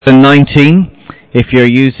19, if you're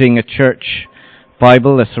using a church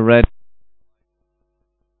Bible, let's read.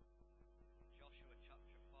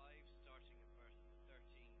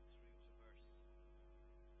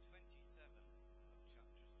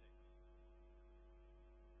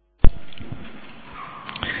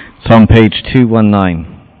 It's on page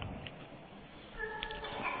 219.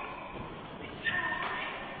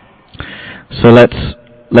 So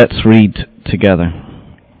let's read together.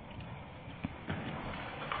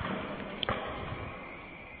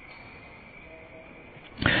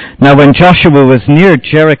 Now when Joshua was near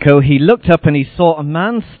Jericho, he looked up and he saw a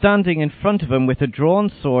man standing in front of him with a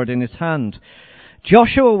drawn sword in his hand.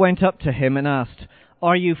 Joshua went up to him and asked,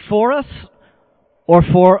 "Are you for us or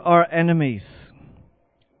for our enemies?"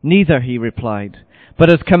 "Neither," he replied,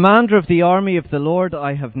 "but as commander of the army of the Lord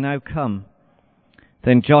I have now come."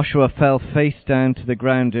 Then Joshua fell face down to the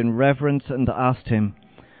ground in reverence and asked him,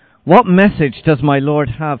 "What message does my Lord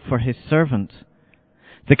have for his servant?"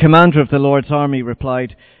 The commander of the Lord's army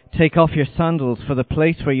replied, "Take off your sandals, for the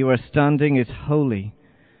place where you are standing is holy."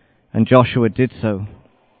 And Joshua did so.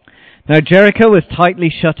 Now Jericho was tightly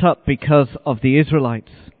shut up because of the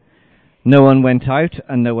Israelites. No one went out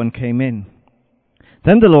and no one came in.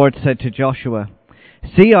 Then the Lord said to Joshua,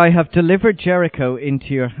 "See, I have delivered Jericho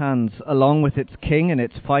into your hands, along with its king and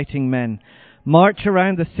its fighting men. March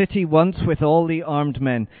around the city once with all the armed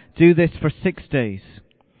men. Do this for 6 days.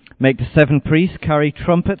 Make the 7 priests carry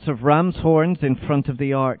trumpets of ram's horns in front of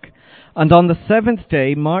the ark. And on the 7th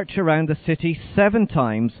day, march around the city 7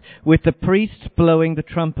 times with the priests blowing the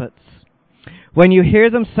trumpets. When you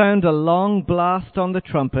hear them sound a long blast on the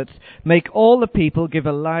trumpets, make all the people give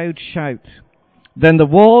a loud shout. Then the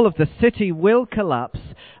wall of the city will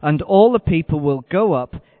collapse, and all the people will go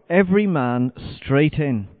up, every man straight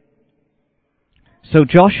in." So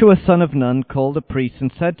Joshua son of Nun called the priests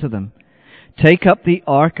and said to them, "Take up the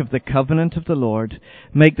ark of the covenant of the Lord.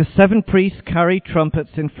 Make the 7 priests carry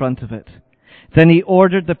trumpets in front of it." Then he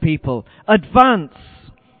ordered the people, "Advance!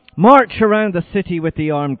 March around the city with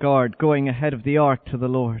the armed guard, going ahead of the ark to the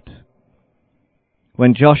Lord."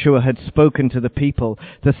 When Joshua had spoken to the people,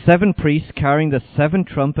 the 7 priests carrying the 7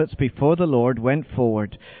 trumpets before the Lord went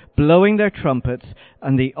forward, blowing their trumpets,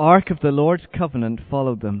 and the ark of the Lord's covenant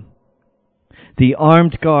followed them. The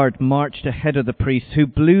armed guard marched ahead of the priests who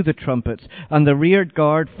blew the trumpets, and the rear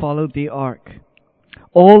guard followed the ark.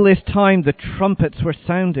 All this time the trumpets were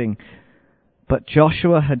sounding, but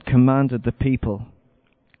Joshua had commanded the people,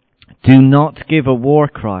 "Do not give a war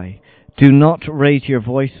cry. Do not raise your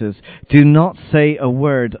voices. Do not say a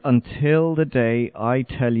word until the day I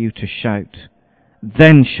tell you to shout.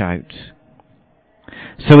 Then shout."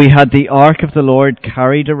 So he had the ark of the Lord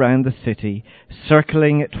carried around the city,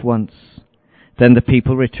 circling it once. Then the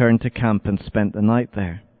people returned to camp and spent the night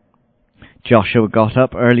there. Joshua got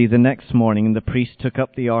up early the next morning, and the priests took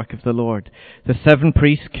up the ark of the Lord. The 7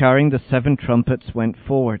 priests carrying the 7 trumpets went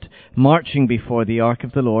forward, marching before the ark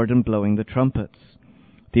of the Lord and blowing the trumpets.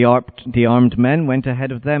 The armed men went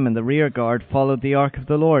ahead of them, and the rear guard followed the ark of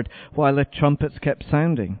the Lord, while the trumpets kept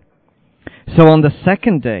sounding. So on the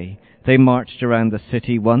 2nd day, they marched around the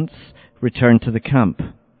city once, returned to the camp.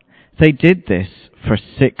 They did this for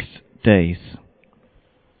 6 days.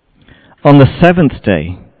 On the 7th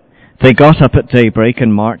day, they got up at daybreak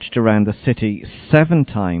and marched around the city 7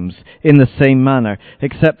 times in the same manner,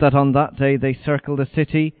 except that on that day they circled the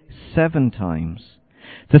city 7 times.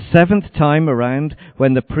 The 7th time around,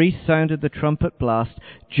 when the priest sounded the trumpet blast,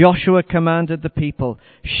 Joshua commanded the people,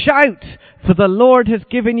 "Shout, for the Lord has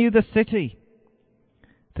given you the city.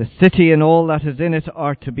 The city and all that is in it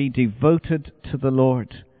are to be devoted to the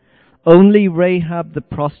Lord. Only Rahab the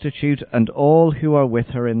prostitute and all who are with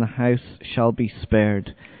her in the house shall be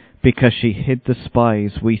spared, because she hid the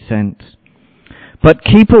spies we sent. But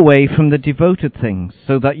keep away from the devoted things,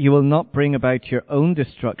 so that you will not bring about your own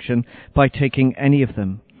destruction by taking any of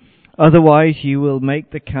them. Otherwise you will make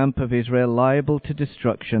the camp of Israel liable to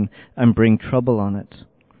destruction and bring trouble on it.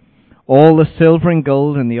 All the silver and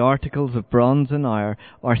gold and the articles of bronze and iron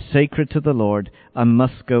are sacred to the Lord and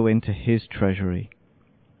must go into his treasury."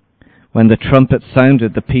 When the trumpet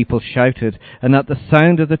sounded, the people shouted, and at the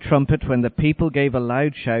sound of the trumpet, when the people gave a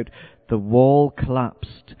loud shout, the wall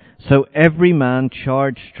collapsed. So every man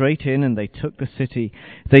charged straight in, and they took the city.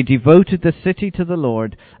 They devoted the city to the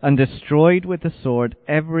Lord, and destroyed with the sword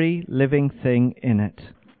every living thing in it,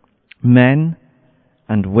 men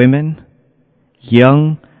and women,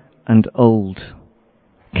 young and old,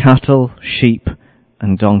 cattle, sheep,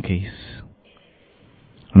 and donkeys.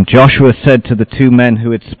 And Joshua said to the 2 men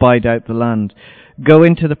who had spied out the land, "Go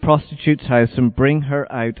into the prostitute's house and bring her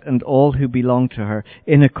out and all who belong to her,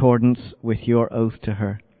 in accordance with your oath to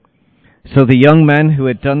her." So the young men who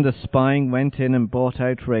had done the spying went in and bought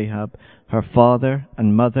out Rahab, her father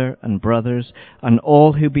and mother and brothers, and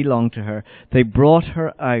all who belonged to her. They brought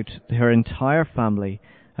her out, her entire family,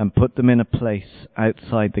 and put them in a place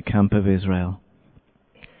outside the camp of Israel.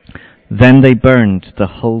 Then they burned the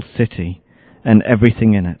whole city and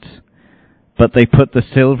everything in it. But they put the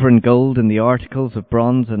silver and gold and the articles of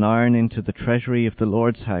bronze and iron into the treasury of the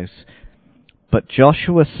Lord's house. But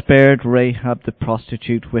Joshua spared Rahab the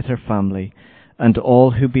prostitute with her family and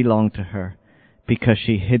all who belonged to her, because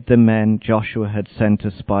she hid the men Joshua had sent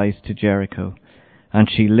as spies to Jericho, and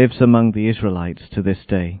she lives among the Israelites to this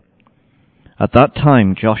day. At that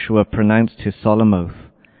time Joshua pronounced his solemn oath,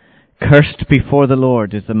 "Cursed before the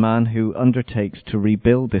Lord is the man who undertakes to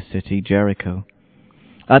rebuild this city, Jericho.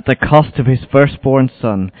 At the cost of his firstborn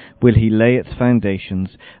son will he lay its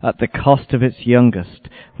foundations. At the cost of its youngest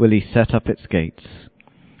will he set up its gates."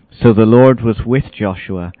 So the Lord was with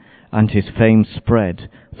Joshua, and his fame spread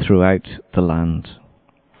throughout the land.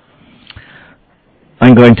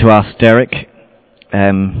 I'm going to ask Derrick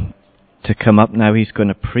to come up now. He's going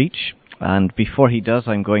to preach. And before he does,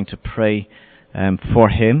 I'm going to pray for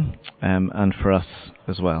him and for us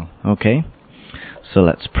as well. Okay? So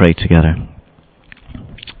let's pray together.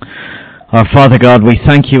 Our Father God, we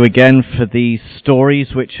thank you again for these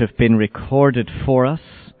stories which have been recorded for us,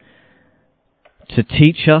 to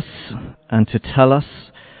teach us and to tell us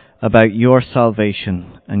about your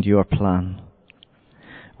salvation and your plan.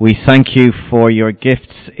 We thank you for your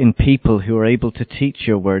gifts in people who are able to teach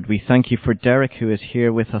your word. We thank you for Derrick, who is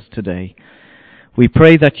here with us today. We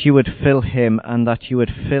pray that you would fill him and that you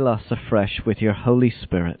would fill us afresh with your Holy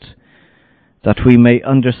Spirit, that we may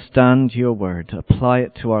understand your word, apply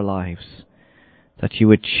it to our lives, that you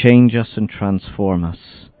would change us and transform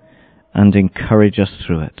us and encourage us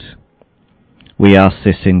through it. We ask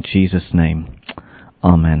this in Jesus' name.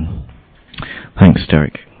 Amen. Thanks,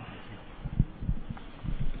 Derrick.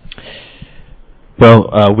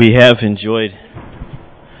 Well, we have enjoyed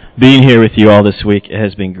being here with you all this week. It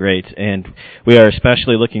has been great, and we were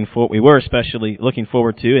especially looking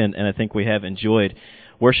forward to, and I think we have enjoyed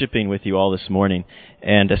worshiping with you all this morning.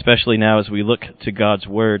 And especially now as we look to God's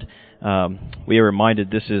Word, we are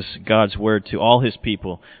reminded this is God's Word to all His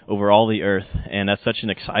people over all the earth, and that's such an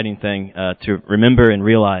exciting thing to remember and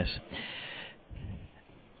realize.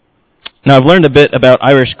 Now, I've learned a bit about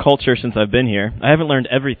Irish culture since I've been here. I haven't learned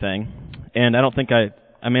everything, and I don't think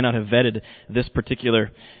I may not have vetted this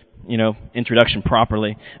particular introduction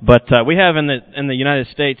properly, but we have in the United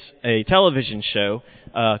States a television show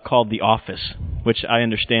called The Office, which I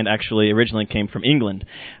understand actually originally came from England.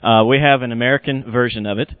 We have an American version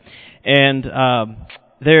of it, and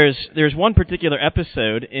there's one particular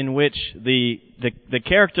episode in which the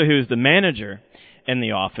character who's the manager in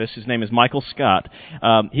the office, his name is Michael Scott,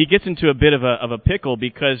 he gets into a bit of a pickle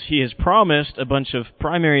because he has promised a bunch of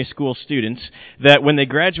primary school students that when they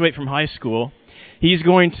graduate from high school, he's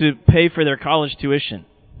going to pay for their college tuition.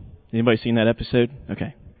 Anybody seen that episode?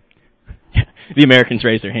 Okay. The Americans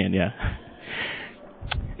raise their hand, yeah.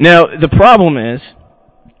 Now, the problem is,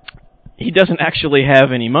 he doesn't actually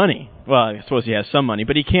have any money. Well, I suppose he has some money,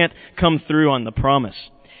 but he can't come through on the promise.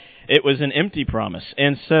 It was an empty promise.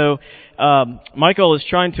 And so Michael is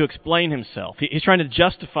trying to explain himself. He's trying to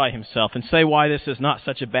justify himself and say why this is not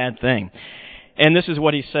such a bad thing. And this is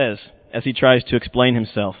what he says as he tries to explain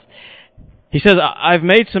himself. He says, "I've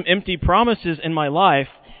made some empty promises in my life,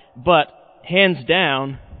 but hands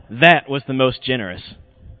down, that was the most generous."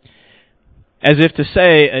 As if to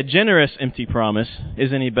say a generous empty promise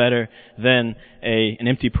is any better than an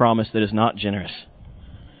empty promise that is not generous.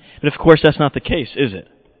 But of course, that's not the case, is it?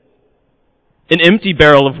 An empty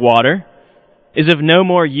barrel of water is of no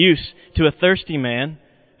more use to a thirsty man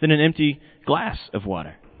than an empty glass of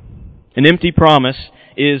water. An empty promise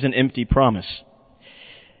is an empty promise.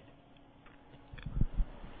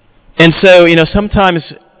 And so,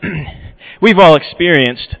 sometimes we've all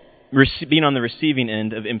experienced being on the receiving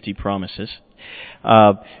end of empty promises.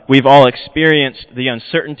 We've all experienced the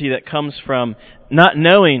uncertainty that comes from not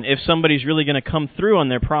knowing if somebody's really going to come through on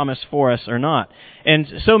their promise for us or not.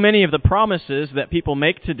 And so many of the promises that people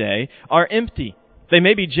make today are empty. They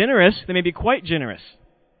may be generous, they may be quite generous,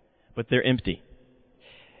 but they're empty.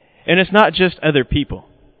 And it's not just other people.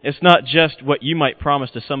 It's not just what you might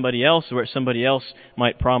promise to somebody else or what somebody else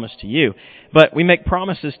might promise to you. But we make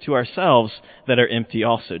promises to ourselves that are empty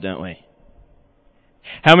also, don't we?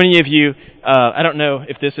 How many of you, I don't know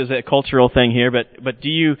if this is a cultural thing here, but do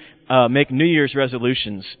you make New Year's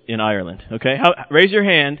resolutions in Ireland? Okay, raise your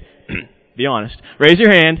hand, be honest. Raise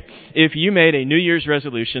your hand if you made a New Year's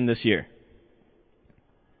resolution this year.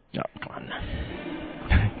 Oh, come on.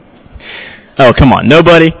 Oh, come on.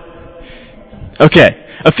 Nobody? Okay.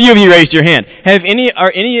 A few of you raised your hand.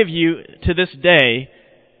 Are any of you, to this day,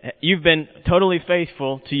 you've been totally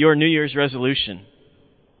faithful to your New Year's resolution?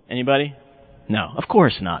 Anybody? No, of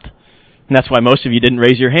course not. And that's why most of you didn't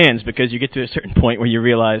raise your hands, because you get to a certain point where you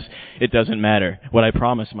realize it doesn't matter what I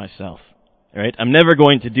promised myself. Right? I'm never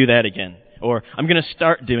going to do that again. Or I'm going to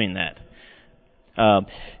start doing that. I'm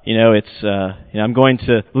going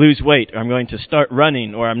to lose weight, or I'm going to start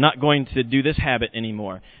running, or I'm not going to do this habit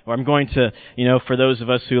anymore, or I'm going to, for those of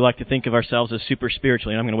us who like to think of ourselves as super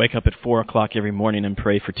spiritual, I'm going to wake up at 4 o'clock every morning and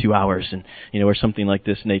pray for 2 hours, and or something like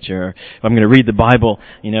this nature, or I'm going to read the Bible,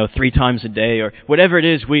 3 times a day, or whatever it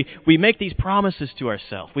is. We make these promises to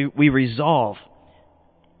ourselves. We resolve,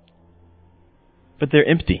 but they're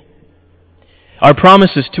empty. Our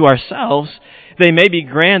promises to ourselves, they may be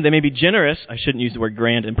grand, they may be generous. I shouldn't use the word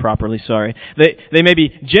grand improperly, sorry. They may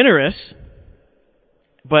be generous,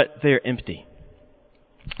 but they're empty.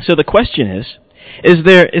 So the question is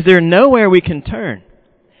there nowhere we can turn?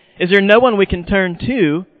 Is there no one we can turn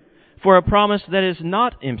to for a promise that is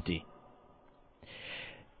not empty?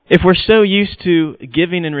 If we're so used to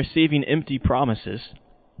giving and receiving empty promises,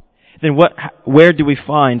 then where do we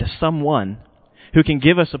find someone who can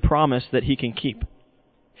give us a promise that he can keep?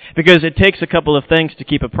 Because it takes a couple of things to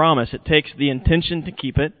keep a promise. It takes the intention to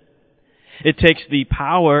keep it. It takes the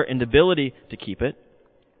power and ability to keep it.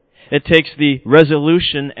 It takes the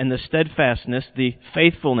resolution and the steadfastness, the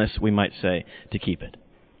faithfulness, we might say, to keep it.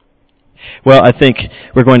 Well, I think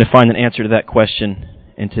we're going to find an answer to that question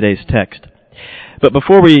in today's text. But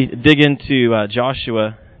before we dig into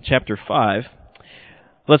Joshua chapter 5,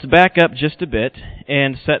 let's back up just a bit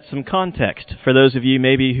and set some context for those of you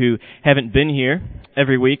maybe who haven't been here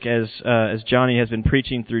every week as Johnny has been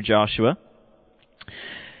preaching through Joshua.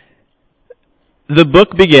 The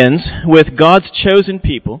book begins with God's chosen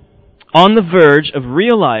people on the verge of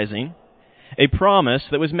realizing a promise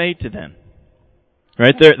that was made to them.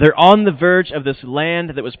 Right? They're on the verge of this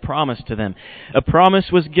land that was promised to them. A promise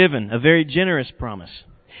was given, a very generous promise.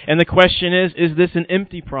 And the question is this an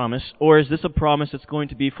empty promise, or is this a promise that's going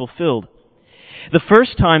to be fulfilled? The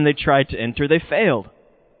first time they tried to enter, they failed.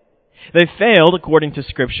 They failed, according to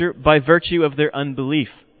Scripture, by virtue of their unbelief.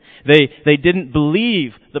 They didn't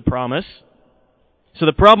believe the promise. So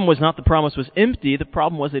the problem was not the promise was empty, the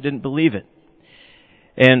problem was they didn't believe it.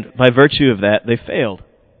 And by virtue of that, they failed.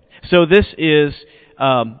 So this is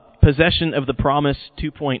possession of the promise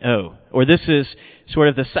 2.0, or this is sort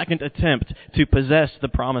of the second attempt to possess the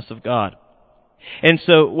promise of God. And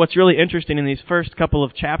so what's really interesting in these first couple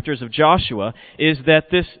of chapters of Joshua is that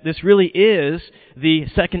this really is the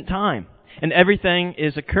second time, and everything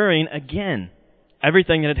is occurring again,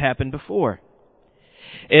 everything that had happened before.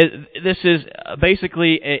 This is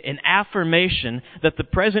basically an affirmation that the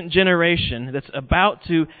present generation that's about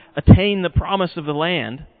to attain the promise of the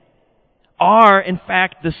land are, in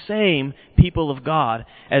fact, the same people of God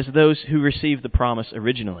as those who received the promise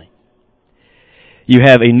originally. You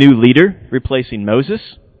have a new leader replacing Moses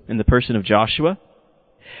in the person of Joshua.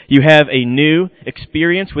 You have a new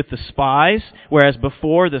experience with the spies, whereas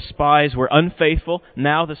before the spies were unfaithful.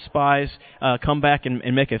 Now the spies come back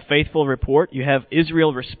and make a faithful report. You have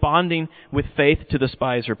Israel responding with faith to the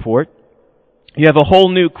spies' report. You have a whole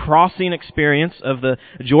new crossing experience of the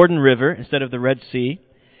Jordan River instead of the Red Sea.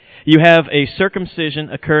 You have a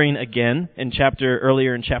circumcision occurring again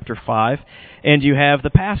earlier in chapter 5, and you have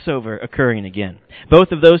the Passover occurring again.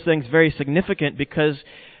 Both of those things very significant because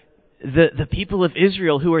the people of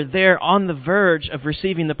Israel who are there on the verge of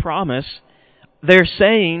receiving the promise, they're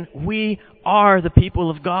saying, we are the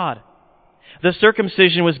people of God. The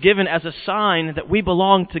circumcision was given as a sign that we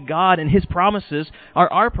belong to God and His promises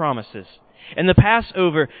are our promises. And the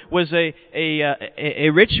Passover was a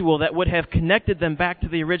ritual that would have connected them back to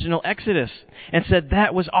the original Exodus and said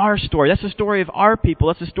that was our story. That's the story of our people.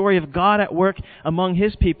 That's the story of God at work among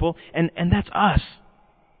His people, and that's us.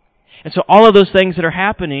 And so all of those things that are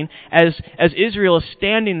happening as Israel is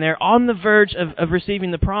standing there on the verge of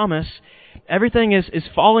receiving the promise, everything is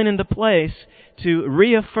falling into place to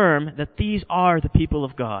reaffirm that these are the people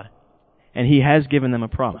of God, and He has given them a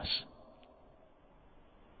promise.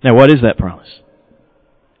 Now, what is that promise?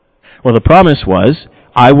 Well, the promise was,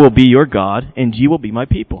 I will be your God, and you will be my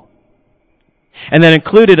people. And that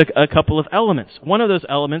included a couple of elements. One of those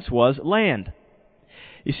elements was land.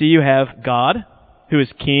 You see, you have God, who is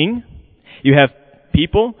king. You have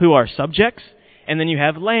people who are subjects. And then you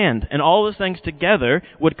have land. And all those things together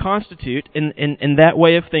would constitute, in that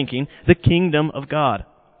way of thinking, the kingdom of God.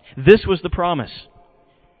 This was the promise.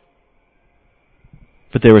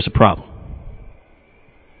 But there was a problem.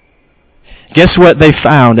 Guess what they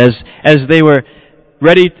found as as they were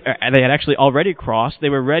ready, they had actually already crossed, they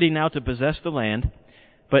were ready now to possess the land,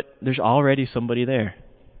 but there's already somebody there.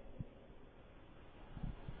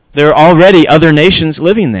 There are already other nations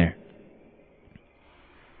living there.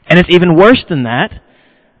 And it's even worse than that.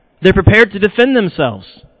 They're prepared to defend themselves.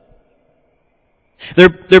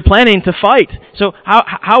 They're planning to fight. So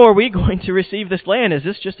how are we going to receive this land? Is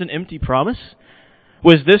this just an empty promise?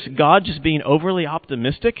 Was this God just being overly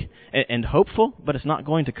optimistic and hopeful, but it's not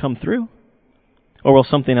going to come through? Or will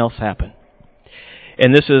something else happen?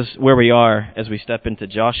 And this is where we are as we step into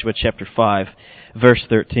Joshua chapter 5, verse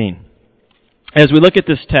 13. As we look at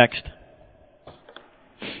this text,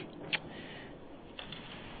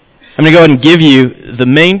 I'm going to go ahead and give you the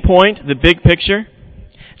main point, the big picture,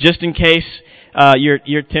 just in case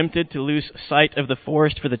you're tempted to lose sight of the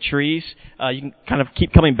forest for the trees. You can kind of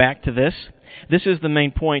keep coming back to this. This is the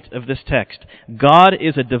main point of this text. God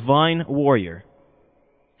is a divine warrior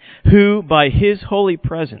who, by His holy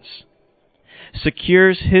presence,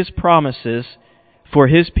 secures His promises for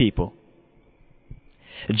His people,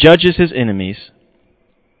 judges His enemies,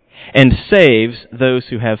 and saves those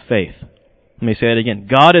who have faith. Let me say that again.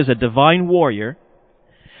 God is a divine warrior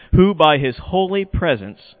who, by His holy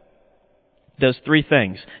presence, does three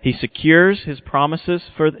things. He secures His promises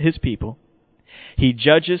for His people, He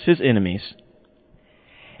judges His enemies,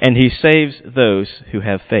 and He saves those who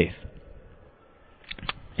have faith.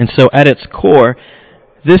 And so at its core,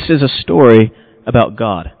 this is a story about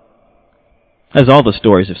God, as all the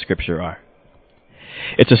stories of Scripture are.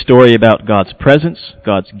 It's a story about God's presence,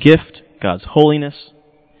 God's gift, God's holiness.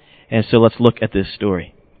 And so let's look at this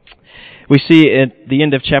story. We see at the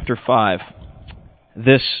end of chapter 5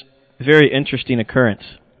 this very interesting occurrence.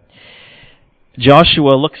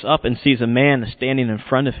 Joshua looks up and sees a man standing in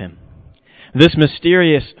front of him. This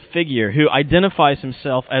mysterious figure who identifies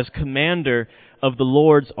himself as commander of the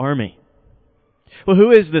Lord's army. Well, who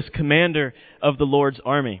is this commander of the Lord's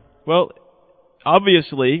army? Well,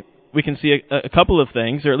 obviously, we can see a couple of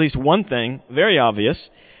things, or at least one thing, very obvious.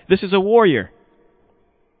 This is a warrior.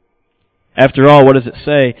 After all, what does it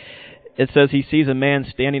say? It says he sees a man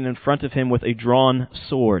standing in front of him with a drawn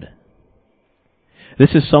sword.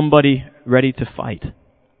 This is somebody ready to fight.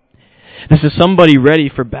 This is somebody ready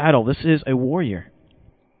for battle. This is a warrior.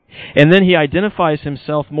 And then he identifies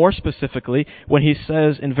himself more specifically when he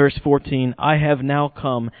says in verse 14, I have now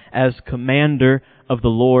come as commander of the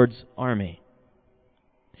Lord's army.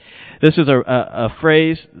 This is a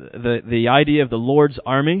phrase, the idea of the Lord's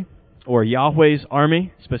army, or Yahweh's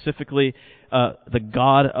army, specifically the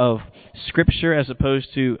God of Scripture as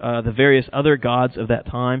opposed to the various other gods of that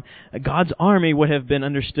time. God's army would have been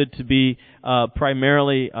understood to be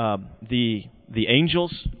primarily the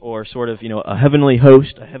angels, or sort of, a heavenly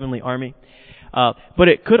host, a heavenly army. But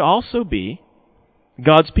it could also be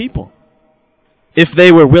God's people, if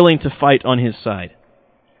they were willing to fight on His side.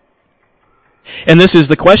 And this is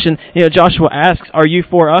the question, Joshua asks, are you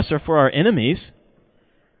for us or for our enemies?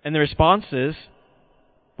 And the response is,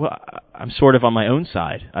 well, I'm sort of on my own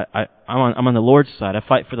side. I'm on the Lord's side. I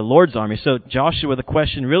fight for the Lord's army. So Joshua, the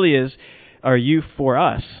question really is, are you for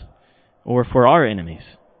us or for our enemies?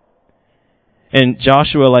 And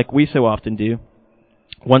Joshua, like we so often do,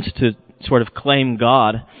 wants to sort of claim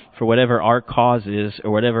God for whatever our cause is,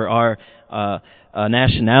 or whatever our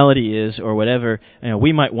nationality is, or whatever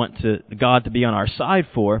we might want God to be on our side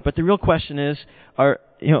for. But the real question is,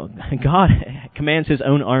 God commands His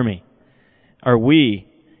own army. Are we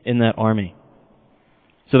in that army?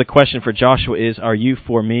 So the question for Joshua is, are you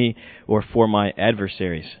for me or for my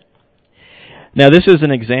adversaries? Now this is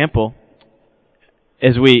an example.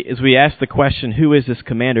 As we ask the question, who is this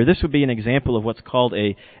commander? This would be an example of what's called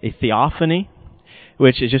a theophany,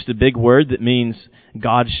 which is just a big word that means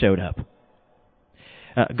God showed up.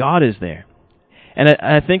 God is there. And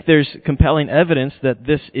I think there's compelling evidence that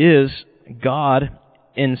this is God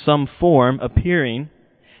in some form appearing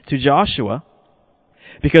to Joshua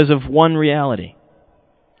because of one reality.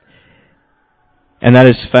 And that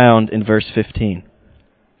is found in verse 15.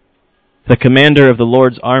 The commander of the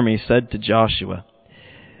Lord's army said to Joshua,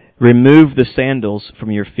 remove the sandals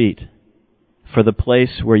from your feet, for the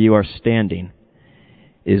place where you are standing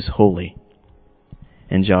is holy.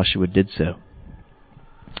 And Joshua did so.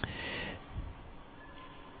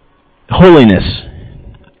 Holiness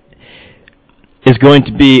is going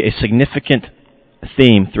to be a significant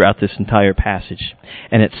theme throughout this entire passage.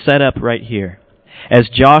 And it's set up right here. As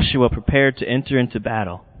Joshua prepared to enter into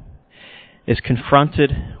battle, is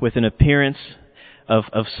confronted with an appearance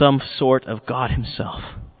of some sort of God Himself.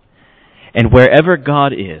 And wherever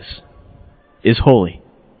God is holy.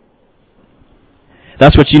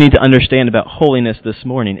 That's what you need to understand about holiness this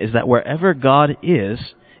morning, is that wherever God is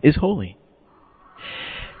holy.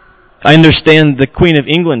 I understand the Queen of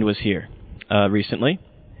England was here recently,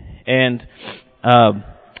 and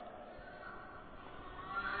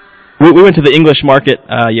we went to the English market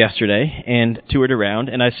yesterday and toured around,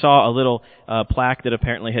 and I saw a little plaque that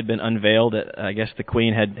apparently had been unveiled. I guess the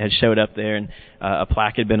Queen had showed up there, and a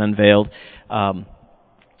plaque had been unveiled.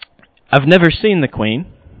 I've never seen the Queen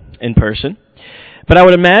in person, but I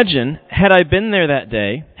would imagine, had I been there that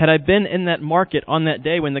day, had I been in that market on that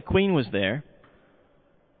day when the Queen was there,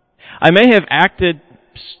 I may have acted,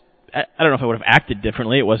 I don't know if I would have acted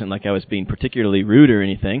differently. It wasn't like I was being particularly rude or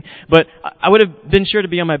anything, but I would have been sure to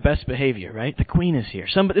be on my best behavior, right? The Queen is here.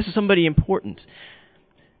 This is somebody important.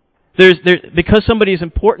 Because somebody is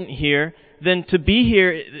important here, then to be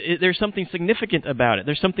here, there's something significant about it.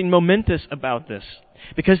 There's something momentous about this,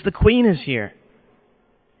 because the Queen is here.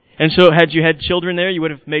 And so had you had children there, you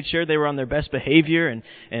would have made sure they were on their best behavior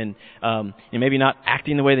and maybe not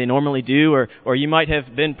acting the way they normally do, or you might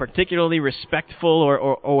have been particularly respectful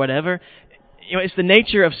or whatever. You know, it's the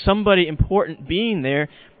nature of somebody important being there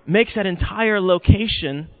makes that entire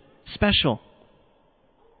location special.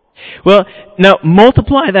 Well, now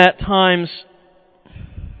multiply that times,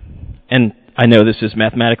 and I know this is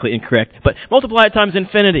mathematically incorrect, but multiply it times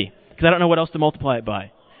infinity, because I don't know what else to multiply it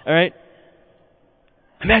by. All right?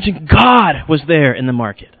 Imagine God was there in the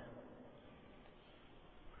market.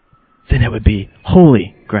 Then it would be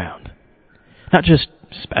holy ground. Not just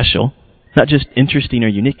special, not just interesting or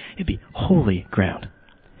unique. It'd be holy ground.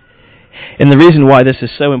 And the reason why this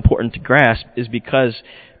is so important to grasp is because,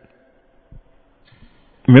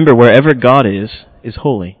 remember, wherever God is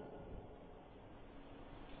holy.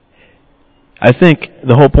 I think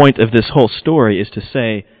the whole point of this whole story is to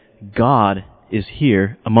say God is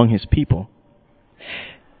here among His people.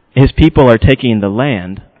 His people are taking the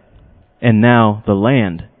land, and now the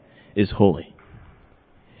land is holy.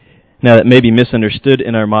 Now, that may be misunderstood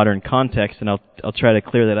in our modern context, and I'll try to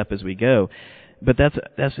clear that up as we go. But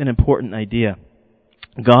that's an important idea.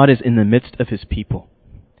 God is in the midst of His people.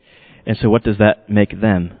 And so what does that make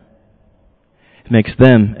them? It makes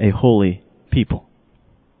them a holy people.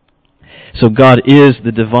 So God is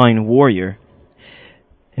the divine warrior,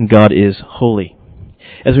 and God is holy.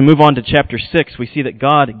 As we move on to chapter 6, we see that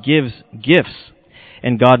God gives gifts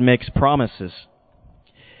and God makes promises.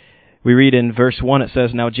 We read in verse 1, it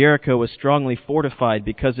says, "Now Jericho was strongly fortified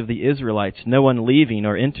because of the Israelites, no one leaving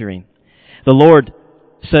or entering. The Lord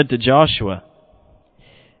said to Joshua,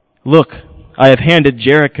 'Look, I have handed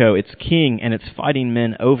Jericho, its king, and its fighting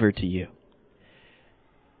men over to you.'"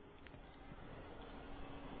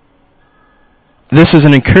 This is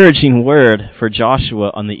an encouraging word for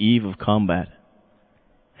Joshua on the eve of combat.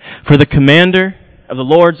 For the commander of the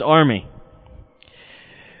Lord's army,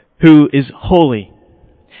 who is holy,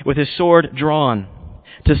 with his sword drawn,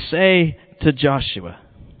 to say to Joshua,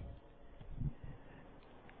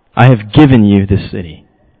 "I have given you this city."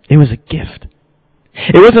 It was a gift.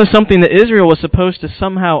 It wasn't something that Israel was supposed to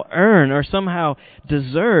somehow earn or somehow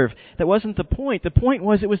deserve. That wasn't the point. The point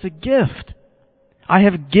was it was a gift. I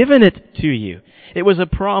have given it to you. It was a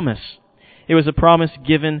promise. It was a promise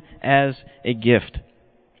given as a gift.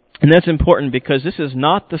 And that's important because this is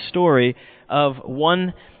not the story of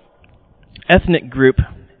one ethnic group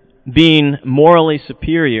being morally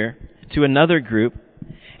superior to another group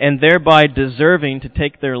and thereby deserving to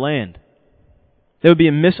take their land. There would be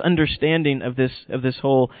a misunderstanding of this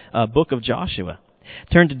whole book of Joshua.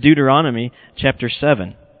 Turn to Deuteronomy chapter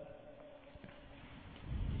 7.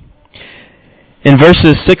 In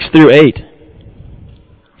verses 6 through 8,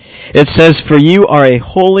 it says, "For you are a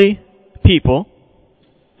holy people."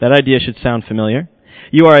 That idea should sound familiar.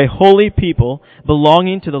 "You are a holy people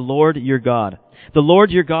belonging to the Lord your God. The Lord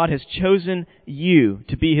your God has chosen you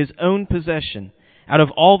to be His own possession out of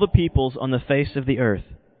all the peoples on the face of the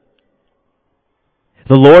earth.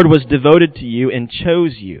 The Lord was devoted to you and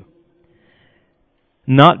chose you,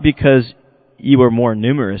 not because you were more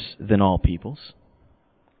numerous than all peoples,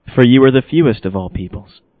 for you were the fewest of all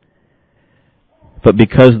peoples, but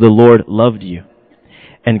because the Lord loved you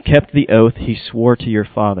and kept the oath He swore to your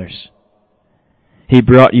fathers. He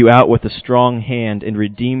brought you out with a strong hand and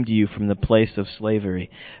redeemed you from the place of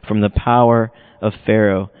slavery, from the power of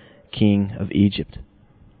Pharaoh, king of Egypt."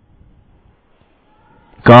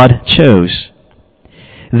 God chose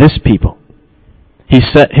this people. He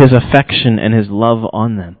set His affection and His love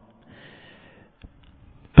on them,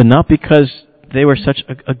 but not because they were such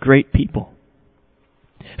a great people,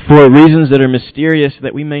 for reasons that are mysterious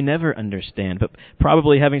that we may never understand, but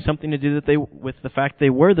probably having something to do with the fact they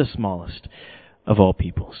were the smallest of all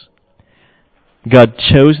peoples. God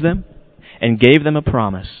chose them and gave them a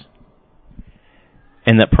promise.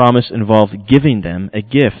 And that promise involved giving them a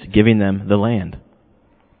gift, giving them the land.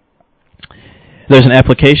 There's an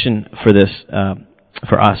application for this,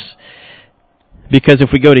 for us. Because if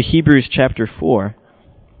we go to Hebrews chapter 4,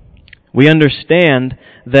 we understand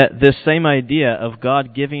that this same idea of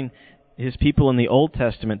God giving His people in the Old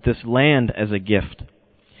Testament this land as a gift,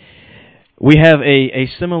 we have a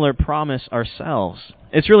similar promise ourselves.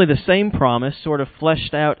 It's really the same promise, sort of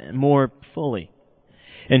fleshed out more fully.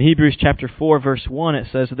 In Hebrews chapter 4, verse 1, it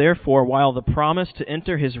says, "Therefore, while the promise to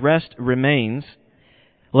enter His rest remains,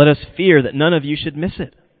 let us fear that none of you should miss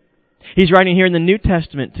it." He's writing here in the New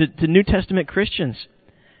Testament to New Testament Christians,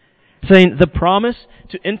 saying the promise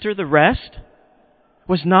to enter the rest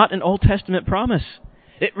was not an Old Testament promise.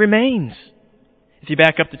 It remains. If you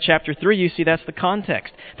back up to chapter 3, you see that's the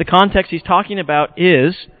context. The context he's talking about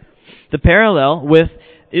is the parallel with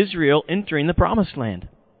Israel entering the Promised Land.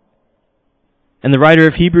 And the writer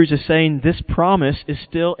of Hebrews is saying this promise is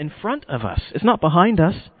still in front of us. It's not behind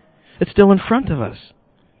us. It's still in front of us.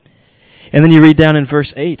 And then you read down in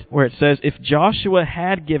verse 8 where it says, "If Joshua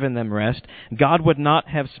had given them rest, God would not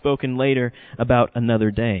have spoken later about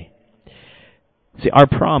another day." See, our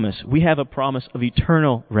promise, we have a promise of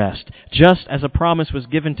eternal rest. Just as a promise was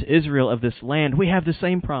given to Israel of this land, we have the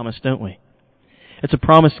same promise, don't we? It's a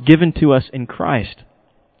promise given to us in Christ.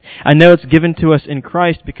 I know it's given to us in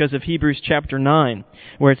Christ because of Hebrews chapter 9,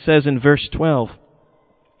 where it says in verse 12,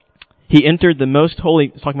 He entered the most holy,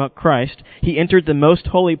 talking about Christ, He entered the most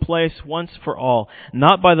holy place once for all,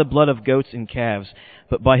 not by the blood of goats and calves,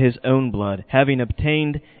 but by His own blood, having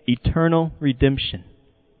obtained eternal redemption.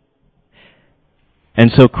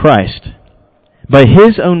 And so Christ, by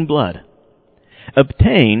His own blood,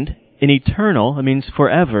 obtained an eternal, that means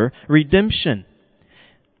forever, redemption.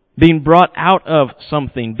 Being brought out of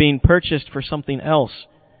something, being purchased for something else.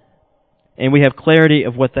 And we have clarity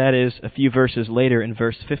of what that is a few verses later in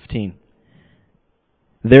verse 15.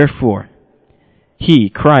 "Therefore, He,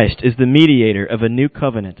 Christ, is the mediator of a new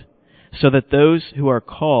covenant, so that those who are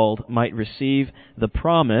called might receive the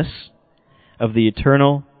promise of the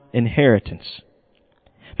eternal inheritance,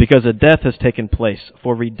 because a death has taken place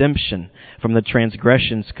for redemption from the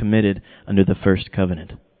transgressions committed under the first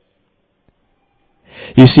covenant."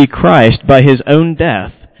 You see, Christ, by His own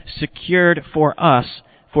death, secured for us,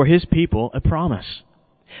 for His people, a promise.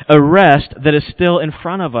 A rest that is still in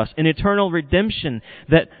front of us. An eternal redemption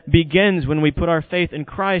that begins when we put our faith in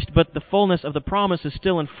Christ, but the fullness of the promise is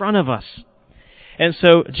still in front of us. And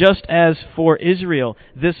so, just as for Israel,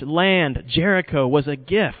 this land, Jericho, was a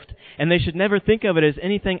gift, and they should never think of it as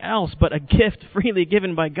anything else but a gift freely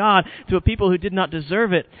given by God to a people who did not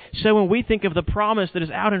deserve it. So when we think of the promise that is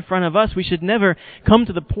out in front of us, we should never come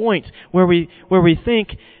to the point where we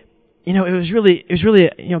think, it was really,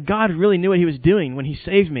 God really knew what He was doing when He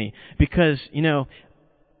saved me, because,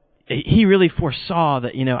 He really foresaw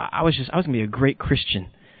that, I was going to be a great Christian.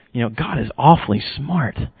 God is awfully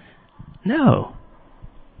smart. No.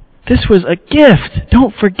 This was a gift.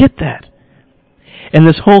 Don't forget that. And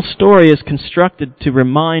this whole story is constructed to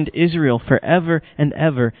remind Israel forever and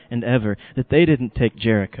ever and ever that they didn't take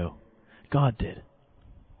Jericho. God did.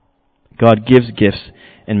 God gives gifts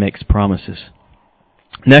and makes promises.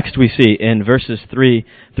 Next we see in verses 3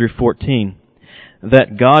 through 14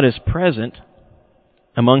 that God is present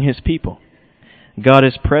among His people. God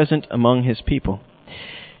is present among His people.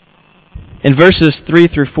 In verses 3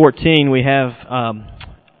 through 14 we have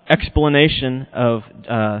explanation of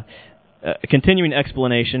a continuing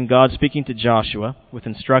explanation, God speaking to Joshua with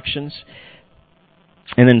instructions,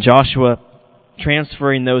 and then Joshua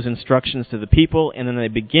transferring those instructions to the people, and then they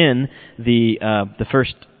begin the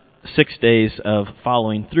first 6 days of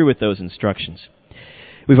following through with those instructions.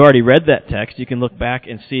 We've already read that text. You can look back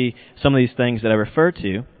and see some of these things that I refer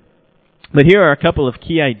to. But here are a couple of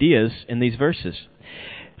key ideas in these verses.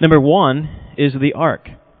 Number one is the ark.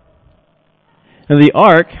 Now the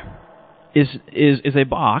ark is a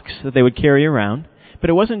box that they would carry around, but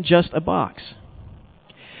it wasn't just a box.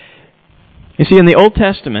 You see, in the Old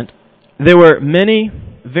Testament, there were many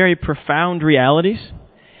very profound realities,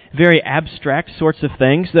 very abstract sorts of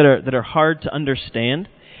things that are hard to understand,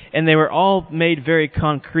 and they were all made very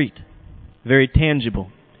concrete, very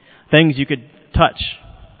tangible. Things you could touch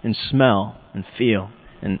and smell and feel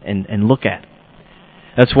and look at.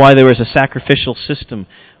 That's why there was a sacrificial system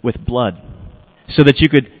with blood, so that you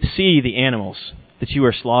could see the animals that you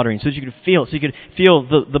were slaughtering, so that you could feel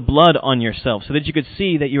the blood on yourself, so that you could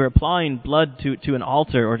see that you were applying blood to an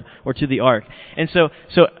altar or to the ark. And so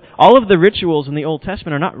all of the rituals in the Old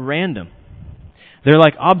Testament are not random. They're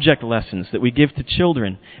like object lessons that we give to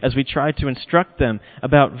children as we try to instruct them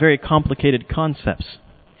about very complicated concepts.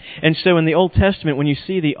 And so in the Old Testament, when you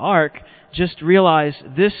see the ark, just realize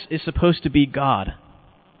this is supposed to be God.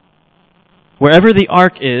 Wherever the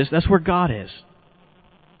ark is, that's where God is.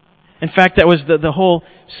 In fact, that was the whole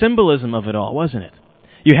symbolism of it all, wasn't it?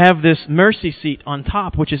 You have this mercy seat on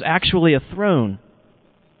top, which is actually a throne.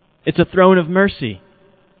 It's a throne of mercy.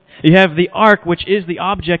 You have the ark, which is the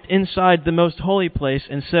object inside the most holy place,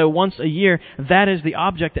 and so once a year, that is the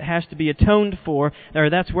object that has to be atoned for, or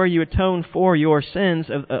that's where you atone for your sins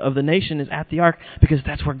of the nation, is at the ark, because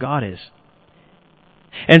that's where God is.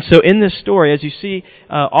 And so in this story, as you see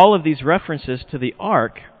all of these references to the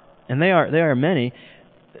ark, and they are many,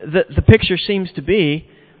 the picture seems to be,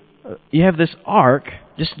 you have this ark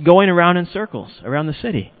just going around in circles around the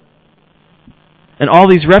city. And all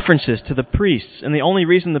these references to the priests, and the only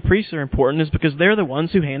reason the priests are important is because they're the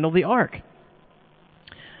ones who handle the ark.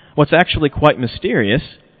 What's actually quite mysterious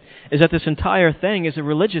is that this entire thing is a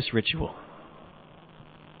religious ritual.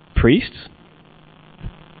 Priests?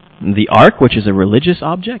 The ark, which is a religious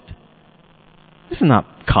object? This is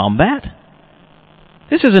not combat.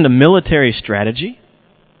 This isn't a military strategy.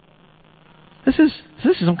 This is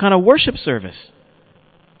some kind of worship service.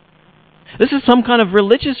 This is some kind of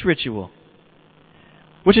religious ritual.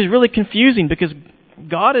 Which is really confusing because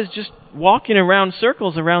God is just walking around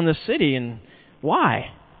circles around the city, and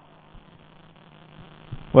why?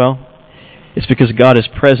 Well, it's because God is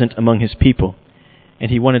present among His people,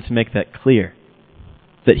 and He wanted to make that clear,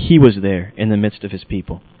 that He was there in the midst of His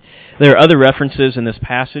people. There are other references in this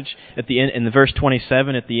passage. At the end, in the verse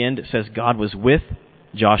 27, at the end, it says God was with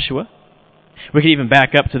Joshua. We could even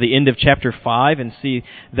back up to the end of chapter 5 and see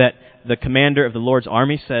that the commander of the Lord's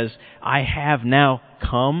army says, I have now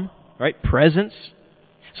come, right? Presence.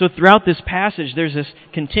 So throughout this passage, there's this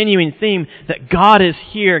continuing theme that God is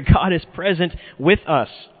here, God is present with us.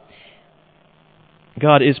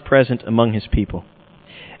 God is present among His people.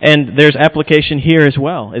 And there's application here as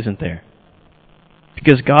well, isn't there?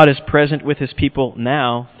 Because God is present with His people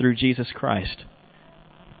now through Jesus Christ.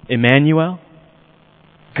 Emmanuel,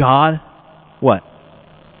 God, what?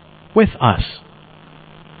 With us.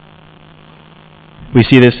 We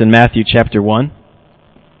see this in Matthew chapter 1,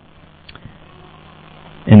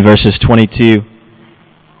 in verses 22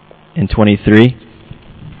 and 23,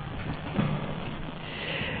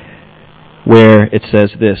 where it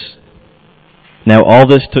says this, Now all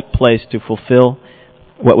this took place to fulfill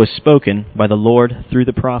what was spoken by the Lord through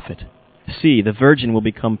the prophet. See, the virgin will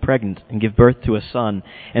become pregnant and give birth to a son,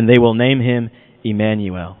 and they will name him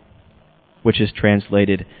Emmanuel, which is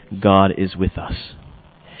translated, God is with us.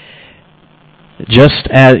 Just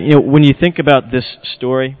as, when you think about this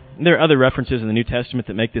story, there are other references in the New Testament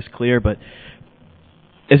that make this clear, but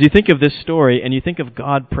as you think of this story and you think of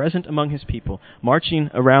God present among His people, marching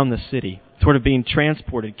around the city, sort of being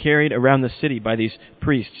transported, carried around the city by these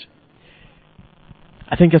priests,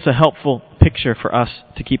 I think it's a helpful picture for us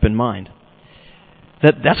to keep in mind.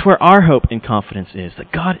 That's where our hope and confidence is,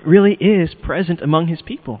 that God really is present among His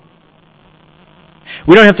people.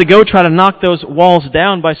 We don't have to go try to knock those walls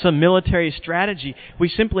down by some military strategy. We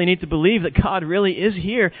simply need to believe that God really is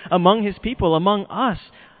here among His people, among us,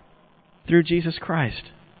 through Jesus Christ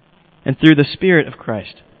and through the Spirit of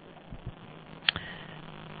Christ.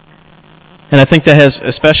 And I think that has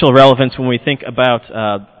a special relevance when we think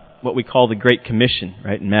about what we call the Great Commission,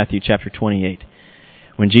 right, in Matthew chapter 28,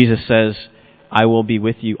 when Jesus says, I will be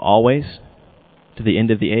with you always to the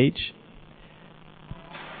end of the age.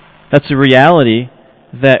 That's a reality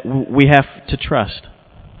that we have to trust.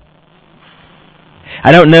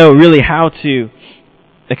 I don't know really how to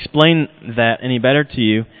explain that any better to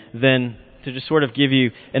you than to just sort of give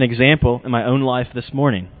you an example in my own life this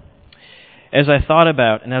morning. As I thought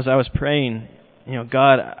about and as I was praying,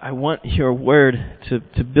 God, I want your word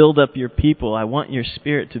to build up your people. I want your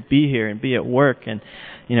Spirit to be here and be at work. And,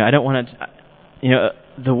 I don't want to,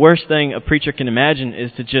 the worst thing a preacher can imagine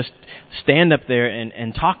is to just stand up there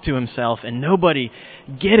and talk to himself and nobody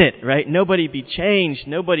get it, right? Nobody be changed,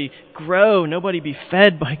 nobody grow, nobody be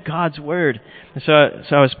fed by God's word. And so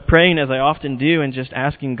I was praying, as I often do, and just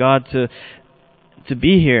asking God to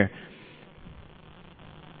be here.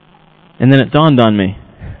 And then it dawned on me,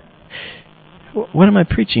 what am I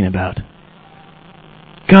preaching about?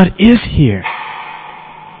 God is here.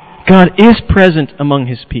 God is present among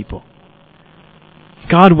His people.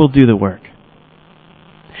 God will do the work.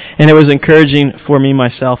 And it was encouraging for me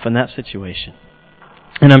myself in that situation.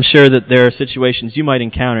 And I'm sure that there are situations you might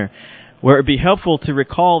encounter where it would be helpful to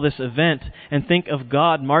recall this event and think of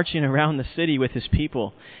God marching around the city with His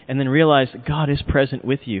people, and then realize that God is present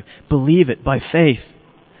with you. Believe it by faith.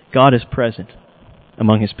 God is present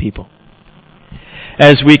among His people.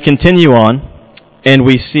 As we continue on, and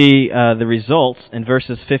we see the results in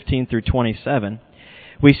verses 15 through 27,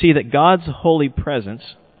 we see that God's holy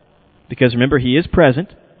presence, because remember, He is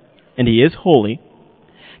present, and He is holy,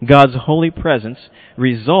 God's holy presence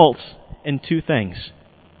results in two things.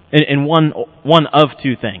 In one of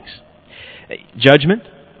two things. Judgment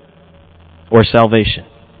or salvation.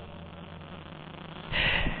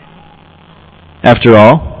 After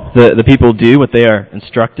all, the people do what they are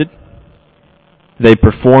instructed. They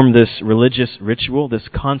perform this religious ritual, this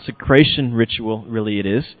consecration ritual, really it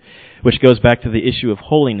is, which goes back to the issue of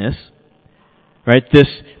holiness. Right? This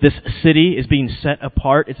city is being set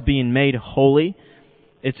apart. It's being made holy.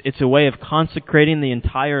 It's a way of consecrating the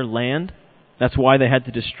entire land. That's why they had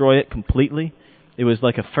to destroy it completely. It was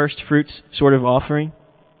like a first fruits sort of offering.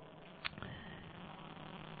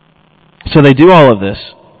 So they do all of this,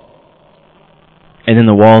 and then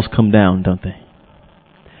the walls come down, don't they?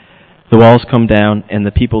 The walls come down, and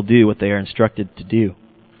the people do what they are instructed to do.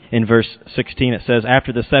 In verse 16 it says,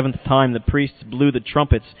 "After the seventh time the priests blew the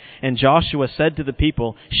trumpets, and Joshua said to the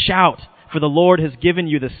people, 'Shout, for the Lord has given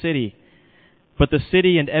you the city. But the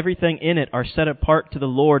city and everything in it are set apart to the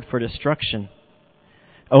Lord for destruction.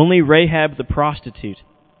 Only Rahab the prostitute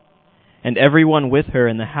and everyone with her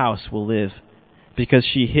in the house will live, because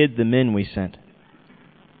she hid the men we sent.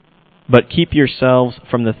 But keep yourselves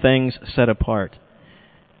from the things set apart,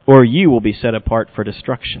 or you will be set apart for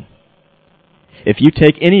destruction. If you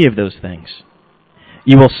take any of those things,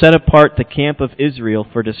 you will set apart the camp of Israel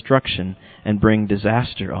for destruction and bring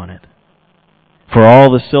disaster on it. For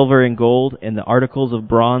all the silver and gold and the articles of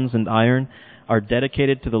bronze and iron are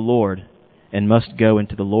dedicated to the Lord and must go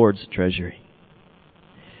into the Lord's treasury.'"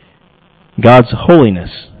 God's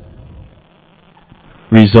holiness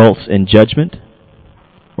results in judgment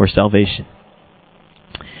or salvation.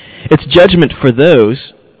 It's judgment for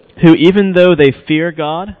those who, even though they fear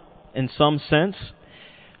God in some sense,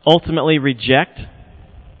 ultimately reject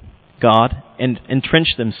God and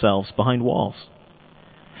entrench themselves behind walls,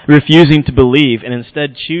 refusing to believe and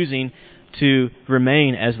instead choosing to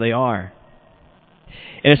remain as they are.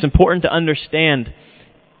 And it's important to understand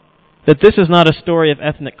that this is not a story of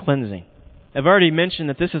ethnic cleansing. I've already mentioned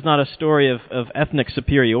that this is not a story of ethnic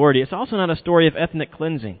superiority. It's also not a story of ethnic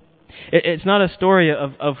cleansing. It's not a story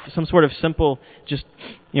of some sort of simple, just,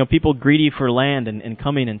 people greedy for land and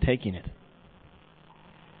coming and taking it.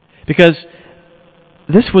 Because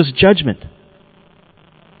this was judgment.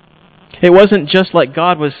 It wasn't just like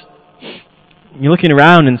God was looking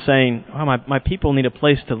around and saying, "Oh, my people need a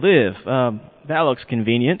place to live. That looks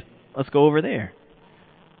convenient. Let's go over there."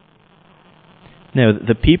 No,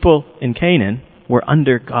 the people in Canaan were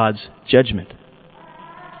under God's judgment.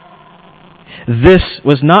 This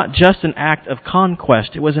was not just an act of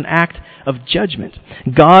conquest, it was an act of judgment.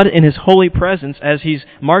 God in His holy presence, as He's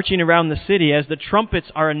marching around the city, as the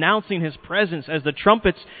trumpets are announcing His presence, as the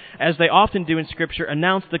trumpets, as they often do in Scripture,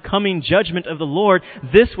 announce the coming judgment of the Lord,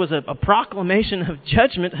 this was a proclamation of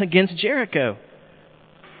judgment against Jericho.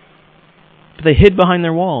 But they hid behind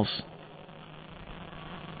their walls.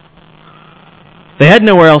 They had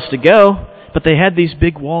nowhere else to go, but they had these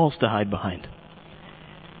big walls to hide behind.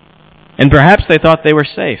 And perhaps they thought they were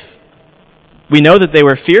safe. We know that they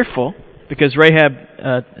were fearful because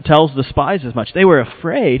Rahab tells the spies as much. They were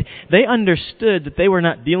afraid. They understood that they were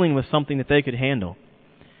not dealing with something that they could handle.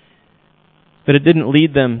 But it didn't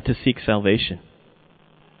lead them to seek salvation.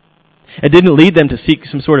 It didn't lead them to seek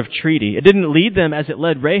some sort of treaty. It didn't lead them, as it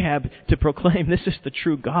led Rahab, to proclaim, "This is the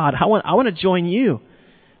true God. I want to join you."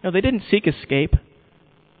 No, they didn't seek escape.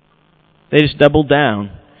 They just doubled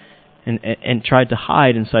down and tried to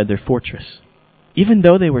hide inside their fortress, even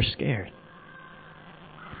though they were scared.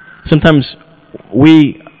 Sometimes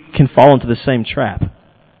we can fall into the same trap.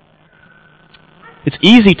 It's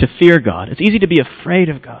easy to fear God. It's easy to be afraid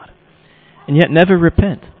of God, and yet never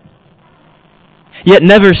repent. Yet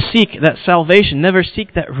never seek that salvation, never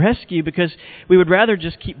seek that rescue, because we would rather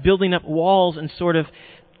just keep building up walls and sort of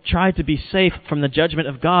try to be safe from the judgment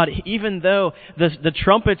of God, even though the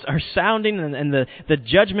trumpets are sounding and the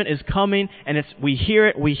judgment is coming, and we hear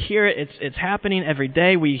it, it's happening every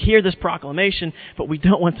day. We hear this proclamation, but we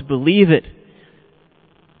don't want to believe it.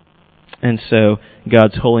 And so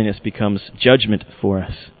God's holiness becomes judgment for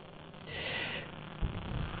us.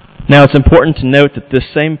 Now, it's important to note that this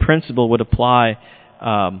same principle would apply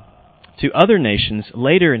to other nations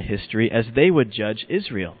later in history as they would judge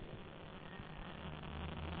Israel.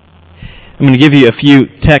 I'm going to give you a few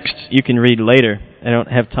texts you can read later. I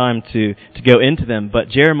don't have time to go into them, but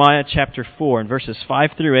Jeremiah chapter 4 and verses 5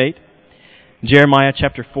 through 8, Jeremiah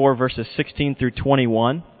chapter 4 verses 16 through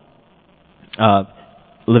 21,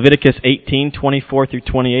 Leviticus 18, 24 through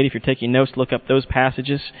 28. If you're taking notes, look up those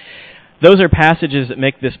passages. Those are passages that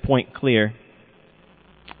make this point clear.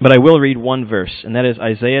 But I will read one verse, and that is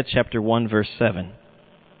Isaiah chapter 1, verse 7.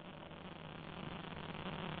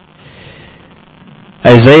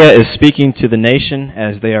 Isaiah is speaking to the nation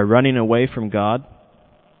as they are running away from God.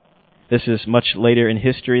 This is much later in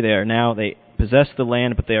history. They possess the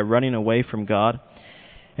land, but they are running away from God.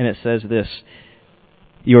 And it says this,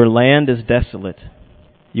 "Your land is desolate,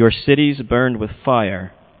 your cities burned with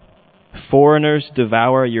fire. Foreigners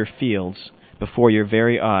devour your fields before your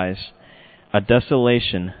very eyes, a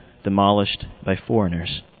desolation demolished by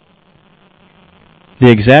foreigners." The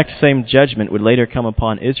exact same judgment would later come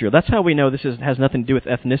upon Israel. That's how we know this has nothing to do with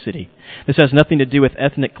ethnicity. This has nothing to do with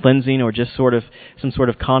ethnic cleansing or just some sort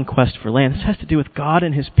of conquest for land. This has to do with God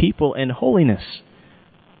and His people and holiness.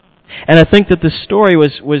 And I think that this story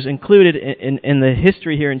was included in the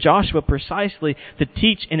history here in Joshua precisely to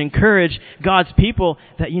teach and encourage God's people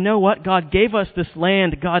that, you know what, God gave us this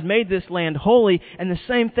land, God made this land holy, and the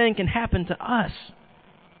same thing can happen to us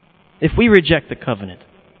if we reject the covenant.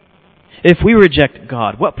 If we reject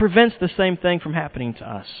God, what prevents the same thing from happening to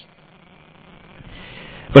us?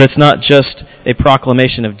 But it's not just a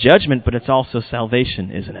proclamation of judgment, but it's also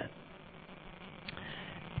salvation, isn't it?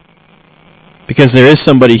 Because there is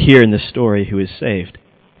somebody here in this story who is saved,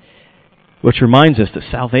 which reminds us that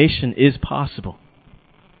salvation is possible.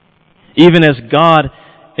 Even as God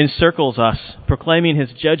encircles us, proclaiming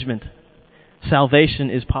His judgment,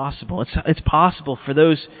 salvation is possible. It's possible for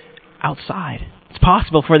those outside. It's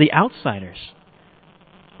possible for the outsiders,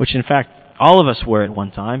 which in fact all of us were at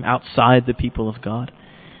one time, outside the people of God.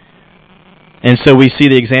 And so we see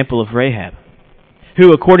the example of Rahab,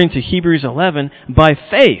 who according to Hebrews 11, by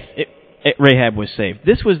faith, Rahab was saved.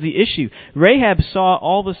 This was the issue. Rahab saw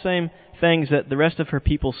all the same things that the rest of her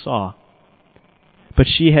people saw, but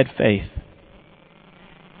she had faith.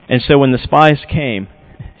 And so when the spies came,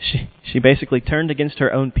 she basically turned against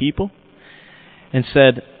her own people and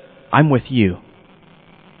said, "I'm with you.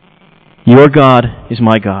 Your God is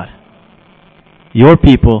my God. Your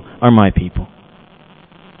people are my people."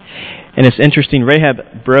 And it's interesting,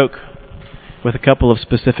 Rahab broke with a couple of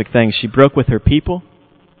specific things. She broke with her people,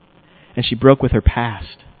 and she broke with her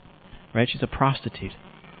past. Right? She's a prostitute.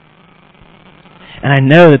 And I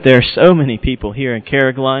know that there are so many people here in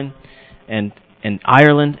Carrigaline and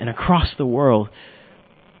Ireland and across the world,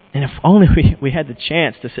 and if only we had the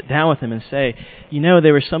chance to sit down with them and say, you know,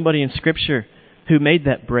 there was somebody in Scripture who made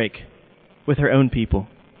that break with her own people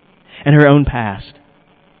and her own past,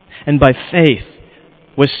 and by faith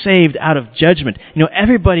was saved out of judgment. You know,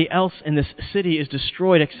 everybody else in this city is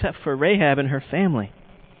destroyed except for Rahab and her family.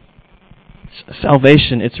 It's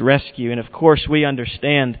salvation, it's rescue, and of course we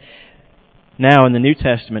understand now in the New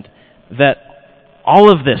Testament that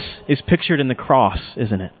all of this is pictured in the cross,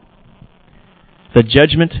 isn't it? The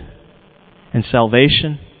judgment and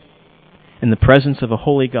salvation in the presence of a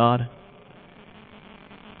holy God,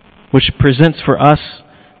 which presents for us,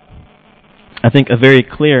 I think, a very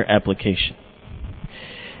clear application.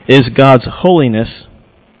 Is God's holiness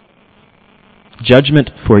judgment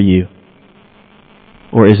for you,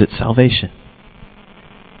 or is it salvation?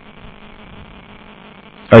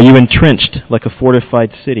 Are you entrenched like a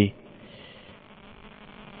fortified city?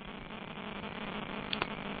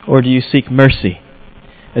 Or do you seek mercy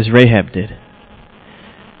as Rahab did?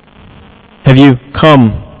 Have you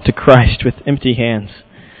come to Christ with empty hands,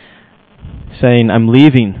 saying, I'm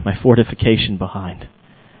leaving my fortification behind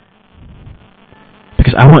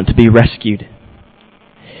because I want to be rescued.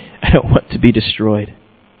 I don't want to be destroyed.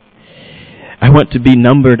 I want to be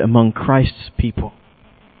numbered among Christ's people.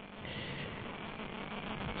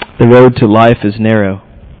 The road to life is narrow.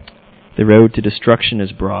 The road to destruction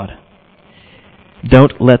is broad.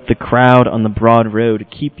 Don't let the crowd on the broad road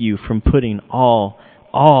keep you from putting all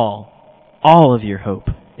of your hope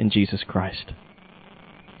in Jesus Christ.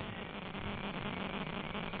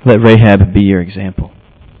 Let Rahab be your example.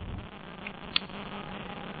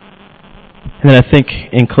 And then I think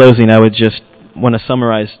in closing I would just want to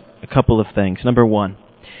summarize a couple of things. Number one,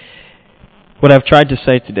 what I've tried to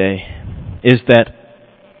say today is that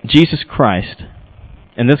Jesus Christ,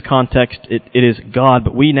 in this context, it is God,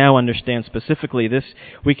 but we now understand specifically this.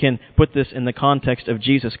 We can put this in the context of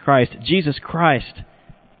Jesus Christ. Jesus Christ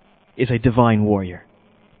is a divine warrior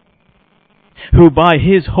who by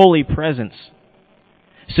His holy presence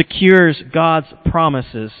secures God's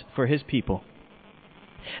promises for His people.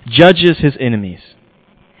 judges his enemies,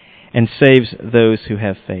 and saves those who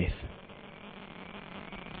have faith.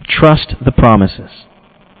 Trust the promises.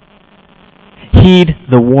 Heed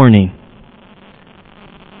the warning.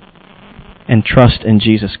 And trust in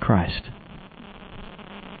Jesus Christ.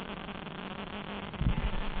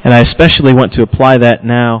 And I especially want to apply that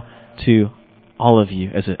now to all of you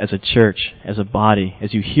as a church, as a body,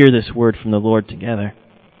 as you hear this word from the Lord together.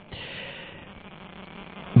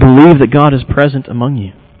 Believe that God is present among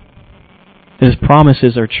you. That His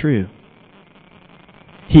promises are true.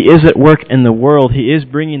 He is at work in the world. He is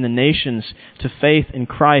bringing the nations to faith in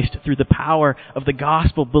Christ through the power of the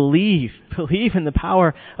gospel. Believe in the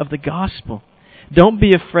power of the gospel. Don't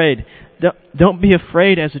be afraid. Don't be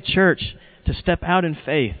afraid as a church to step out in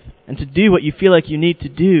faith and to do what you feel like you need to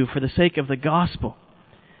do for the sake of the gospel,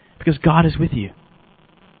 because God is with you.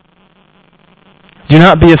 Do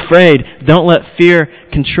not be afraid. Don't let fear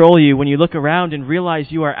control you when you look around and realize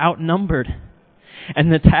you are outnumbered.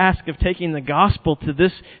 And the task of taking the gospel to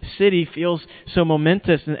this city feels so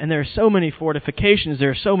momentous, and there are so many fortifications,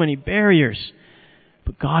 there are so many barriers.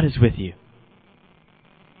 But God is with you.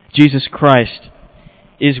 Jesus Christ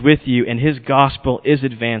is with you, and His gospel is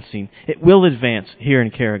advancing. It will advance here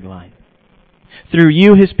in Carrigaline. Through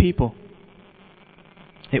you, His people.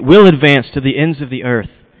 It will advance to the ends of the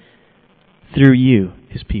earth. Through you,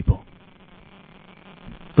 His people.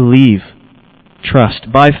 Believe,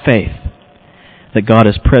 trust by faith that God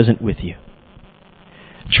is present with you.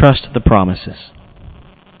 Trust the promises.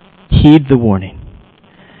 Heed the warning.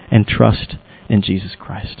 And trust in Jesus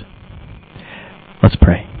Christ. Let's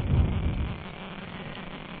pray.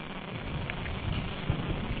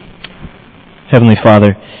 Heavenly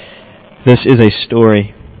Father, this is a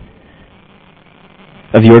story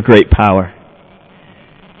of your great power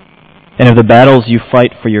and of the battles you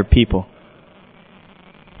fight for your people.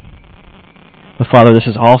 But Father, this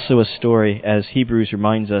is also a story, as Hebrews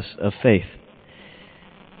reminds us, of faith.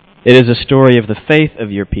 It is a story of the faith of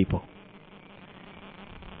your people.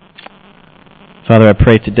 Father, I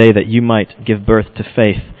pray today that you might give birth to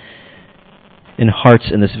faith in hearts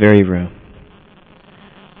in this very room.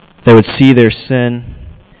 They would see their sin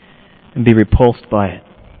and be repulsed by it.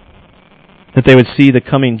 That they would see the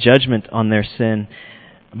coming judgment on their sin,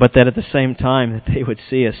 but that at the same time that they would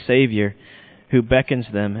see a Savior who beckons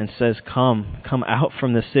them and says, come out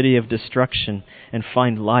from the city of destruction and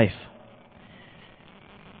find life.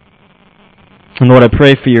 And Lord, I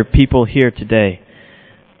pray for your people here today,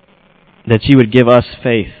 that you would give us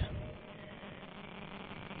faith,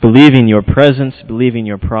 believing your presence, believing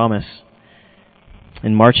your promise,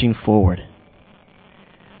 and marching forward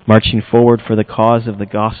for the cause of the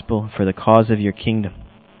gospel, for the cause of your kingdom.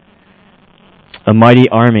 A mighty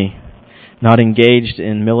army, not engaged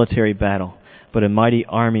in military battle, but a mighty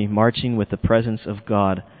army marching with the presence of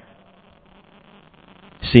God,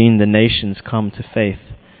 seeing the nations come to faith,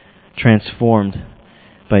 transformed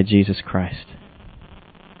by Jesus Christ.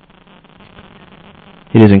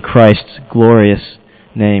 It is in Christ's glorious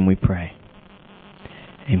name we pray.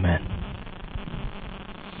 Amen.